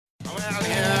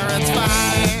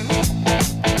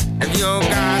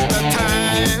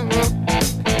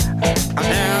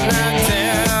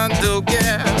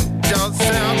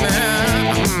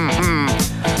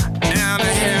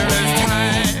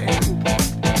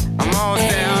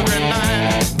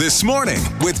This Morning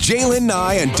with Jaylen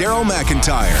Nye and Daryl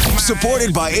McIntyre.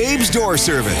 Supported by Abe's Door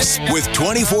Service with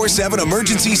 24/7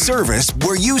 emergency service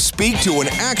where you speak to an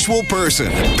actual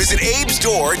person. Visit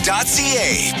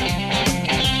abesdoor.ca.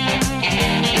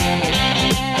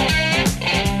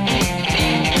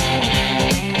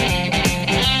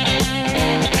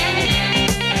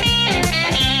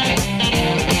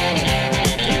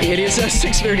 It is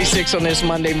 6:36 on this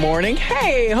Monday morning.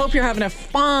 Hey, hope you're having a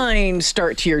fine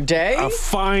start to your day. A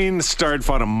fine start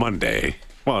on a Monday.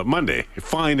 Well, Monday.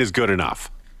 Fine is good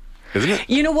enough, isn't it?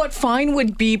 You know what? Fine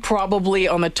would be probably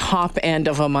on the top end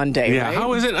of a Monday, Yeah, right?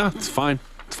 how is it? It's fine.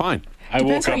 It's fine. I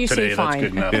Depends woke how you up say today. That's fine.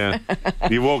 good enough. Yeah.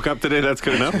 You woke up today, that's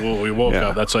good enough? Well, we woke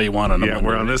up. That's all you want on a Yeah, Monday.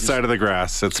 we're on this Just side of the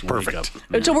grass. It's wake perfect.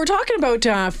 up. So we're talking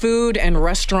about food and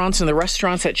restaurants, and the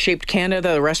restaurants that shaped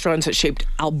Canada, the restaurants that shaped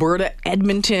Alberta,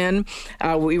 Edmonton.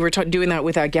 We were doing that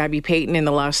with Gabby Payton in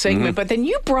the last segment, but then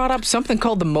you brought up something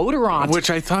called the Motoraunt. Which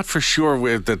I thought for sure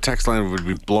with the text line would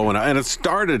be blowing up. And it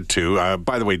started to.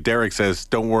 By the way, Derek says,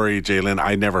 don't worry, Jaylen,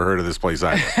 I never heard of this place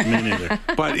either. Me neither.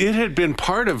 But it had been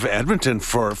part of Edmonton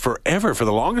for forever. For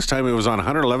the longest time, it was on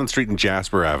 111th Street and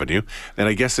Jasper Avenue. And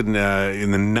I guess in the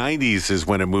 90s is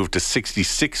when it moved to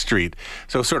 66th Street.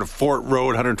 So sort of Fort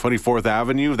Road, 124th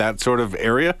Avenue, that sort of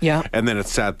area. Yeah. And then it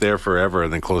sat there forever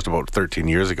and then closed about 13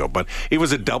 years ago. But it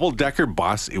was a double-decker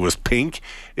bus. It was pink.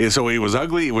 So it was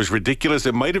ugly. It was ridiculous.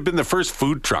 It might have been the first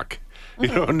food truck. You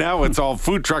know, now it's all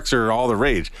food trucks are all the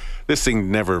rage. This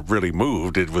thing never really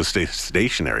moved. It was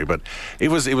stationary, but it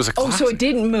was a classic. Oh, so it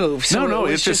didn't move. So No, it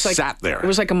it was just like, sat there. It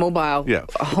was like a mobile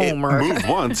home. It moved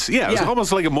once. Yeah, it was Yeah.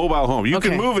 almost like a mobile home. You Okay.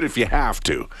 can move it if you have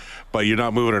to, but you're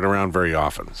not moving it around very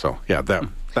often. So, yeah,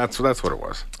 that's what it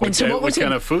was. And so what was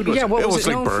kind of food was yeah, it? what It was was it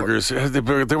like known for? burgers.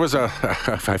 There was I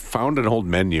found an old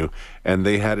menu, and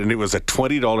it was a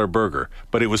 $20 burger,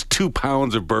 but it was 2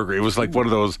 pounds of burger. It was like one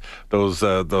of those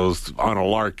on a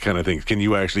lark kind of things. Can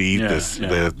you actually eat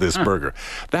this burger?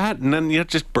 That, and then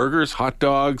just burgers, hot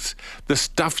dogs, the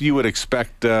stuff you would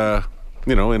expect.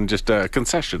 In just a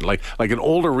concession, like an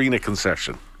old arena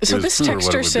concession. So is this sort of what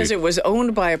texter would says be. it was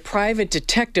owned by a private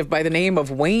detective by the name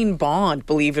of Wayne Bond,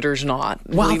 believe it or not.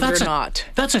 Believe it or not.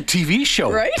 That's a TV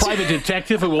show. Right? Private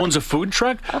detective who owns a food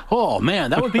truck. Oh, man,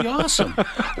 that would be awesome.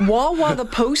 Wawa the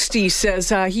Postie says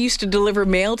he used to deliver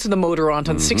mail to the Motoraunt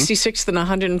on 66th and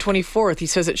 124th. He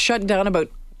says it shut down about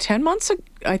 10 months ago.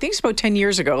 I think it's about 10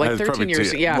 years ago, like 13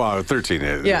 years ago. Yeah. Well, 13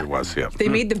 it was, yeah. They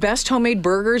made the best homemade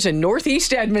burgers in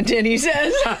Northeast Edmonton, he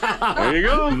says. There you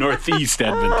go. Northeast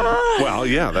Edmonton. Well,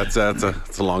 yeah, that's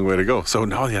a long way to go. So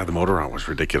no, yeah, the Motoraunt was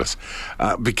ridiculous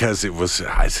because it was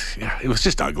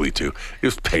just ugly too. It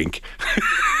was pink.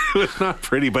 It was not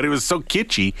pretty, but it was so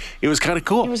kitschy. It was kind of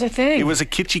cool. It was a thing. It was a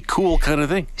kitschy, cool kind of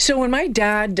thing. So when my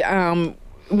dad...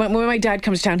 when my dad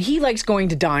comes down, he likes going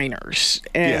to diners.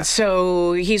 And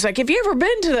so he's like, have you ever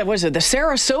been to the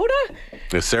Sarasota?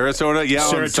 The Sarasota? Yeah.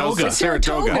 Saratoga.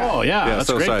 Saratoga. Oh, yeah, that's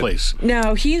a great place.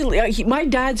 Now, my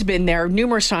dad's been there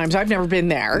numerous times. I've never been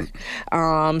there.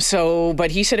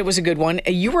 But he said it was a good one.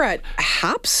 You were at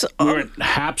Haps? We were at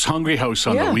Haps Hungry House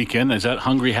on the weekend. Is that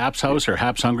Hungry Haps House or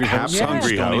Haps Hungry House? Haps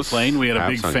Hungry Stony House. Plain. We had a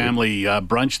Haps big family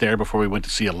brunch there before we went to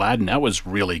see Aladdin. That was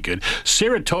really good.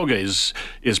 Saratoga is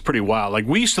pretty wild. Like,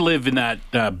 we used to live in that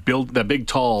big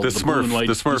tall... The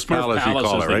Smurf Palace, you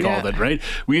call as it, they right? called it, right?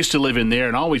 We used to live in there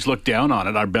and always look down on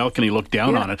it. Our balcony looked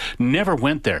down on it. Never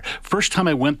went there. First time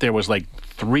I went there was like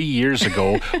 3 years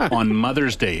ago on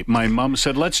Mother's Day. My mom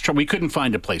said, let's try. We couldn't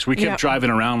find a place. We kept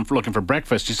driving around looking for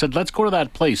breakfast. She said, let's go to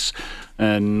that place.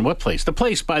 And what place? The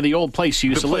place by the old place you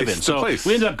used to live in. So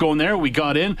we ended up going there. We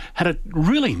got in, had a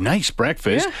really nice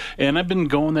breakfast, and I've been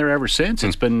going there ever since.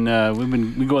 It's been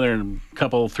we go there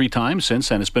a 3 times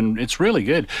since, and it's really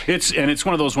good. It's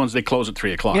one of those ones they close at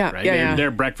 3:00, right?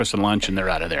 They're breakfast and lunch, and they're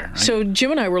out of there. Right? So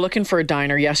Jim and I were looking for a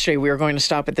diner yesterday. We were going to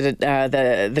stop at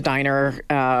the diner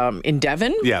in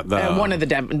Devon. Yeah, one of the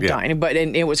Devon diner, but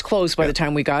it was closed by the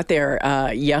time we got there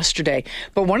yesterday.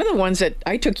 But one of the ones that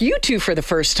I took you to for the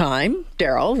first time,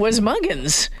 Daryl, was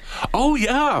Muggins. Oh,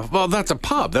 yeah. Well, that's a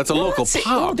pub. That's a local pub.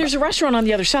 Oh, there's a restaurant on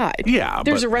the other side. Yeah.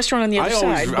 There's a restaurant on the other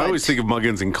side. I always think of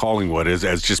Muggins in Collingwood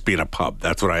as just being a pub.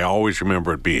 That's what I always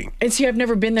remember it being. And see, I've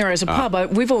never been there as a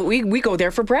pub. We go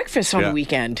there for breakfast on the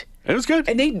weekend. It was good.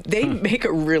 And they make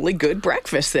a really good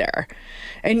breakfast there.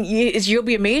 And you'll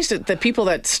be amazed at the people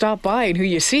that stop by and who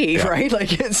you see, right?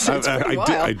 Like it's pretty wild.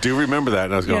 I do remember that,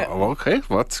 and I was going, okay,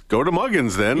 let's go to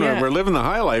Muggins then. Yeah. We're living the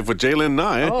high life with Jaylin and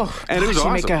I. And it was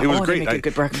awesome. It was great. They make a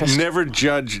good breakfast. Never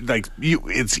judge.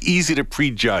 It's easy to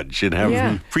prejudge and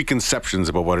have preconceptions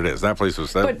about what it is. That place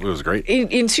was it was great.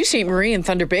 In Sault Ste. Marie and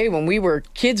Thunder Bay, when we were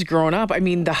kids growing up, I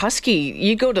mean, the Husky,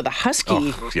 you go to the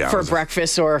Husky for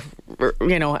breakfast or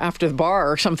after the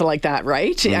bar or something like that,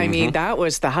 right? Mm-hmm. I mean, that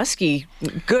was the Husky,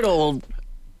 good old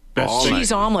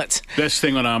cheese omelets. Best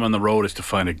thing when I'm on the road is to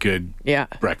find a good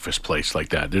breakfast place like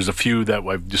that. There's a few that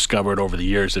I've discovered over the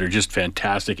years that are just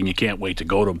fantastic, and you can't wait to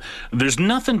go to them. There's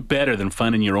nothing better than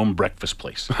finding your own breakfast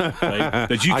place, right?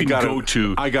 That you can go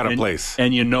to. I got a place.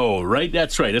 And right?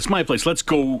 That's right. It's my place. Let's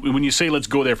go. When you say let's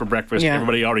go there for breakfast,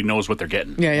 everybody already knows what they're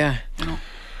getting. Yeah.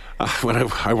 When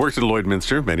I worked at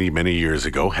Lloydminster many years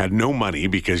ago, had no money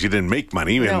because you didn't make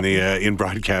money in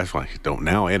broadcast. Well, you don't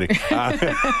now. In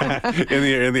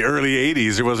the early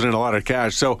 '80s, there wasn't a lot of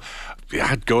cash, so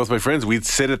I'd go with my friends. We'd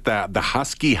sit at the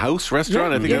Husky House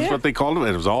restaurant. I think that's what they called it. And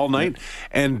it was all night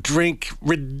and drink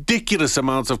ridiculous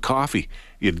amounts of coffee.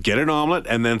 You'd get an omelet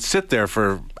and then sit there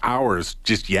for hours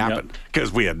just yapping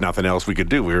because we had nothing else we could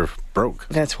do. We were broke.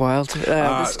 That's wild.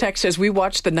 This text says, we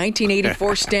watched the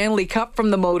 1984 Stanley Cup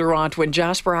from the Motoraunt when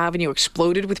Jasper Avenue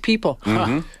exploded with people.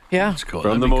 Mm-hmm. Yeah, that's cool.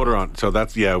 From the Motoraunt. So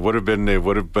that's it would have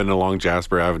been along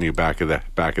Jasper Avenue back in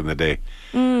the day.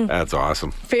 That's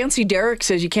awesome. Fancy Derek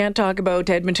says you can't talk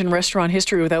about Edmonton restaurant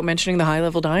history without mentioning the High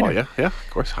Level Diner. Oh yeah, of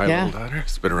course, High Level Diner.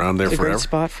 It's been around there forever. A great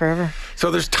spot forever.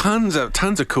 So there's tons of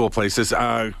cool places.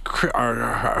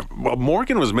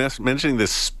 Morgan was mentioning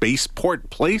this Spaceport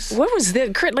place. What was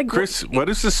that, Chris? What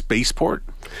is the Spaceport?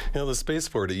 The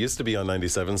Spaceport. It used to be on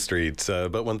 97th Street,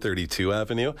 about 132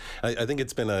 Avenue. I think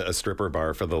it's been a stripper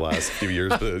bar for the last few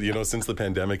years. Since the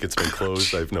pandemic, it's been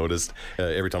closed. I've noticed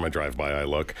every time I drive by, I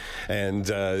look. And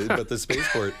but the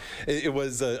Spaceport, it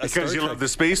was because you love the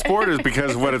Spaceport, is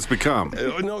because of what it's become.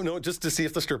 No, just to see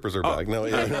if the strippers are back. No,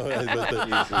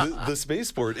 but the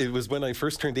Spaceport. It was when I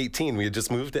first turned 18. We had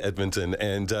just moved to Edmonton,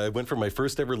 and I went for my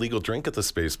first ever legal drink at the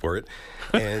Spaceport.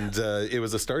 And it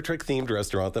was a Star Trek themed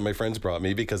restaurant that my friends brought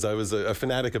me because I was a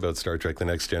fanatic about Star Trek: The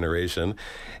Next Generation.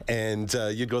 And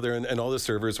you'd go there, and all the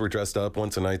servers were dressed up.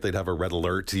 Once a night, they'd have a red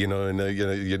alert. The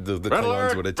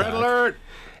Klingons would attack. Red alert.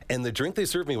 And the drink they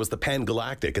served me was the Pan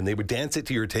Galactic, and they would dance it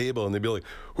to your table, and they'd be like,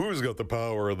 "Who's got the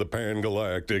power of the Pan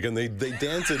Galactic?" And they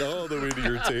dance it all the way to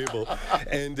your table,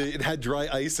 and it had dry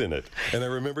ice in it. And I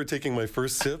remember taking my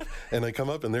first sip, and I come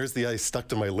up, and there's the ice stuck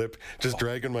to my lip, just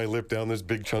dragging my lip down this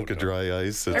big chunk of dry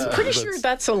ice. I'm pretty sure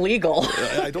that's illegal.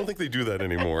 I don't think they do that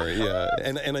anymore. Yeah,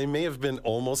 and I may have been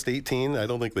almost 18. I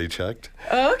don't think they checked.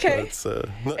 Oh, okay.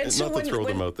 Not to throw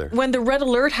them out there. When the red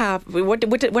alert happened,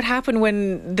 what happened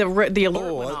when the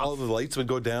alert went off? All the lights would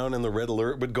go down and the red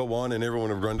alert would go on, and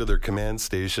everyone would run to their command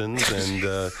stations, and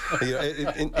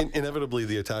inevitably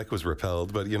the attack was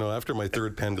repelled. But after my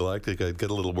third Pan Galactic, I'd get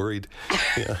a little worried.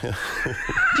 Yeah.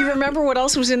 Do you remember what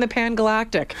else was in the Pan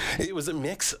Galactic? It was a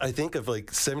mix, I think, of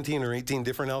like 17 or 18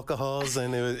 different alcohols,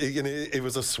 and it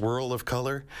was a swirl of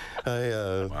color.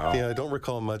 I don't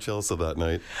recall much else of that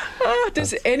night.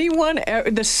 Does anyone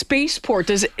the Spaceport?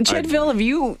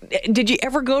 Jedville, did you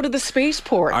ever go to the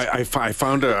Spaceport? I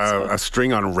found a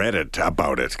string on Reddit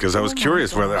about it because I was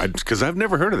curious because I've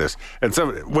never heard of this. And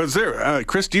so, was there,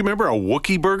 Chris? Do you remember a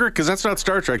Wookiee burger? Because that's not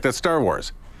Star Trek, that's Star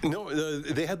Wars. No,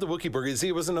 they had the Wookiee burger. See,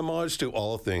 it was an homage to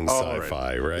all things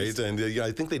sci-fi, right? And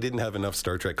I think they didn't have enough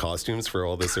Star Trek costumes for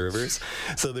all the servers,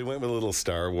 so they went with a little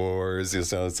Star Wars,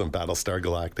 some Battlestar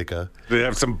Galactica. They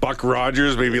have some Buck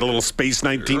Rogers, maybe a little Space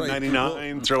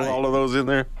 1999. Right. Throw all of those in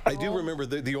there. I do remember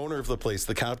the owner of the place,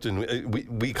 the captain.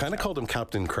 We kind of called him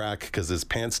Captain Crack because his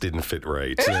pants didn't fit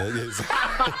right.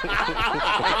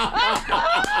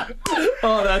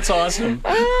 Oh, that's awesome.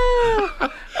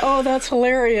 Oh, that's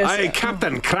hilarious. Hey,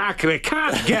 Captain Crack, they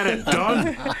can't get it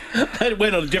done. That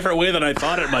went a different way than I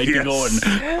thought it might be going.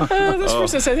 This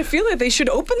person says, I feel like they should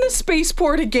open the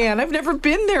Spaceport again. I've never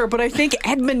been there, but I think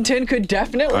Edmonton could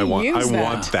definitely use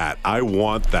that. I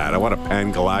want that. I want a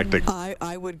Pan Galactic.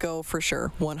 I would go for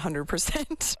sure,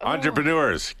 100%.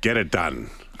 Entrepreneurs, get it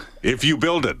done. If you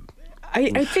build it.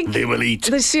 I think they will eat.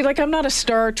 See, I'm not a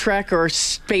Star Trek or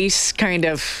space kind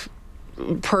of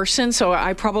person, so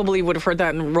I probably would have heard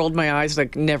that and rolled my eyes,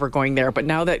 never going there. But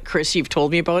now that, Chris, you've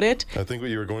told me about it. I think what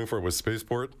you were going for was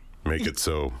Spaceport. Make it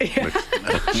so.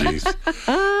 Jeez.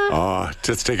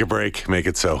 Let's take a break. Make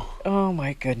it so. Oh,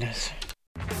 my goodness.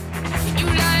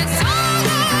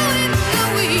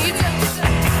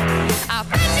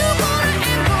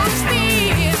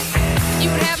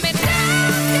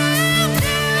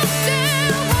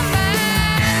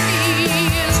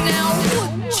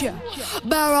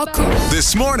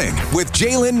 This morning with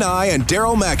Jaylen Nye and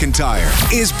Daryl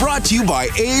McIntyre is brought to you by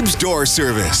Abe's Door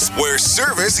Service, where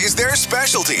service is their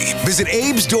specialty. Visit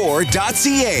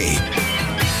abesdoor.ca.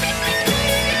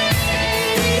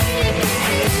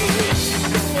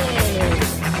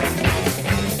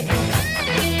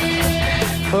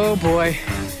 Oh boy.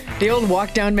 The old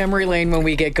walk down memory lane when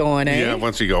we get going, eh? Yeah,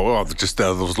 once you go, just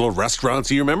those little restaurants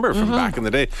you remember from back in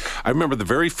the day. I remember the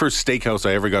very first steakhouse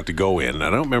I ever got to go in. I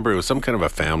don't remember, it was some kind of a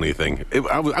family thing.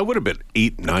 I would have been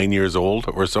 8, 9 years old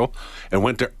or so, and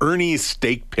went to Ernie's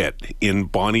Steak Pit in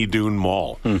Bonnie Doon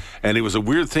Mall. And it was a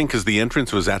weird thing because the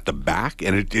entrance was at the back,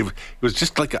 and it was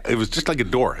just like a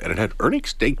door, and it had Ernie's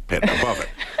Steak Pit above it.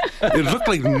 It looked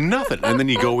like nothing, and then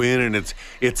you go in, and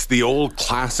it's the old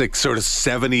classic sort of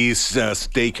 70s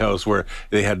steakhouse where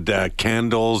they had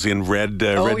candles in red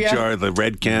jar, the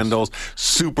red candles,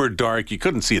 super dark. You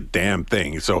couldn't see a damn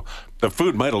thing. So the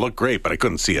food might have looked great, but I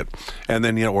couldn't see it. And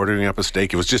then, ordering up a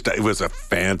steak, it was a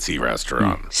fancy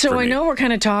restaurant. So I know we're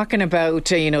kind of talking about,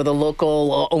 the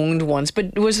local owned ones,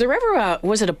 but was there ever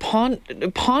was it a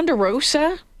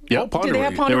Ponderosa? Yeah, do they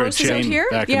have Ponderosas out here?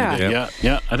 Back in the day.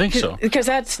 Yeah, I think so. Because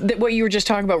that's what you were just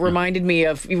talking about reminded me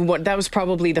of that was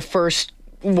probably the first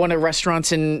one of the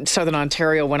restaurants in Southern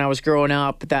Ontario when I was growing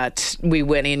up that we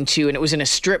went into, and it was in a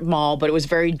strip mall, but it was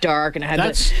very dark and it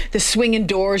had the swinging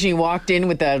doors, and you walked in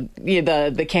with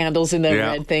the candles and the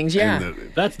red things. Yeah,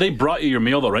 they brought you your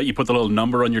meal though, right? You put the little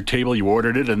number on your table, you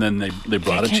ordered it, and then they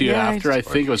brought it to you after. I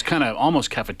think it was kind of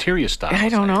almost cafeteria style. I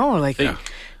don't know,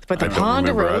 but the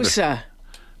Ponderosa.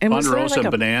 And Ponderosa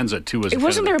and Bonanza, too, was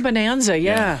wasn't there a Bonanza,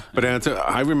 yeah. Bonanza,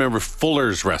 I remember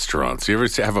Fuller's restaurants. You ever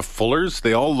have a Fuller's?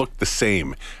 They all look the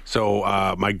same. So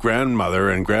my grandmother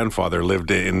and grandfather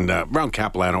lived in around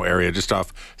Capilano area, just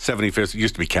off 75th. It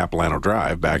used to be Capilano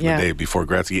Drive back in the day before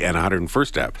Gretzky, and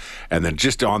 101st Ave. And then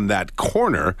just on that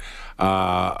corner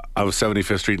of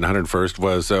 75th Street and 101st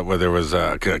was where there was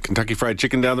Kentucky Fried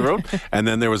Chicken down the road, and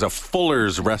then there was a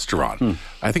Fuller's restaurant.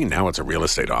 I think now it's a real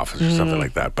estate office or something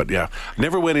like that. But yeah,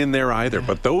 never went in there either.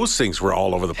 But those things were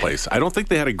all over the place. I don't think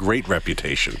they had a great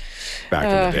reputation back in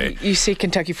the day. You see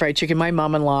Kentucky Fried Chicken. My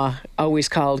mom-in-law always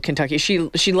called Kentucky.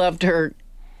 She loved her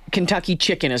Kentucky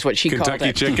chicken is what she called it.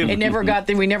 Kentucky chicken? We never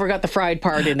got the fried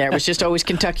part in there. It was just always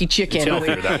Kentucky chicken.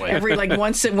 Every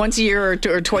once a year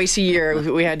or twice a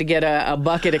year, we had to get a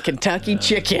bucket of Kentucky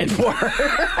chicken for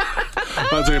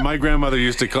her. My grandmother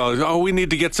used to call it, we need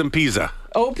to get some pizza.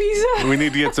 Oh, pizza? We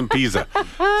need to get some pizza.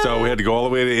 So we had to go all the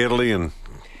way to Italy and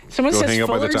Someone go says hang out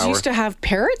by the Fuller's tower. used to have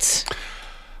parrots?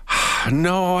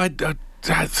 No,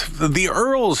 the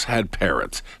Earls had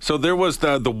parrots. So there was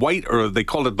the White Earl. They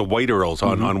called it the White Earls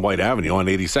on White Avenue, on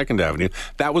 82nd Avenue.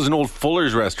 That was an old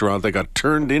Fuller's restaurant that got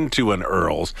turned into an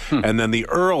Earl's. And then the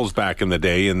Earls back in the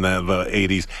day, in the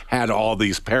 80s, had all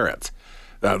these parrots.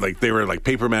 They were like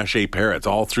paper mache parrots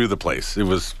all through the place. It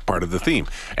was part of the theme.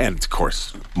 And of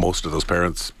course,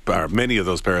 many of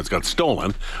those parrots got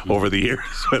stolen over the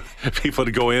years. People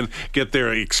to go in, get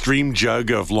their extreme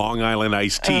jug of Long Island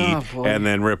iced tea, and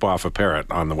then rip off a parrot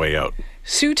on the way out.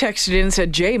 Sue texted in and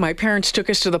said, Jay, my parents took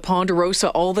us to the Ponderosa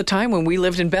all the time when we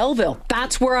lived in Belleville.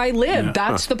 That's where I lived. Yeah.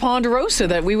 That's the Ponderosa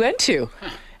that we went to.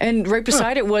 And right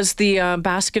beside it was the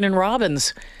Baskin and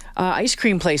Robbins ice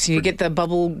cream place, and you get the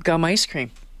bubble gum ice cream.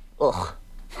 Ugh.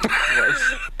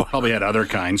 Probably had other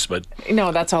kinds, but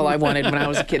no, that's all I wanted when I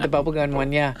was a kid, the bubblegum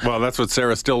one, yeah. Well, that's what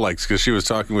Sarah still likes, because she was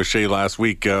talking with Shay last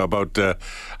week about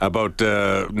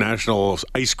National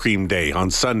Ice Cream Day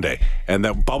on Sunday, and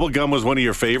that bubblegum was one of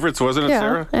your favorites, wasn't it,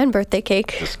 Sarah? And birthday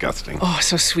cake. Disgusting. Oh,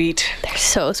 so sweet. They're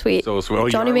so sweet. So sweet. Oh,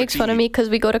 Johnny makes fun of me because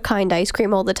we go to Kind Ice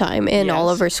Cream all the time in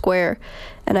Oliver Square,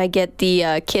 and I get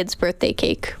the kids' birthday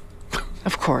cake.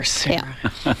 Of course, Sarah.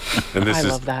 Yeah. And I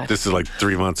love that. This is like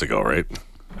 3 months ago, right?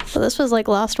 So this was like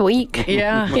last week.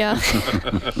 Yeah. Yeah.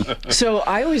 So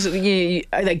I always,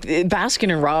 like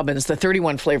Baskin and Robbins, the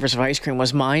 31 flavors of ice cream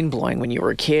was mind-blowing when you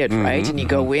were a kid, right? And you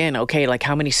go in, okay, like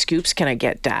how many scoops can I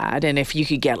get, Dad? And if you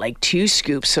could get like 2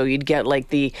 scoops, so you'd get like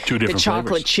the chocolate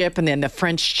flavors. chip and then the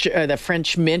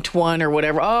French mint one or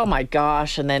whatever. Oh my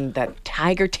gosh. And then that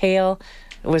tiger tail.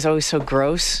 It was always so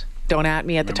gross. Don't at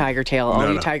me at the tiger tail.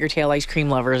 All you tiger tail ice cream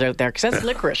lovers out there, because that's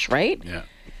licorice, right?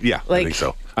 Yeah, I think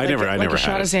so. I never a had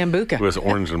shot it. of Zambuca. It was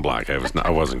orange and black. I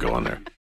wasn't going there.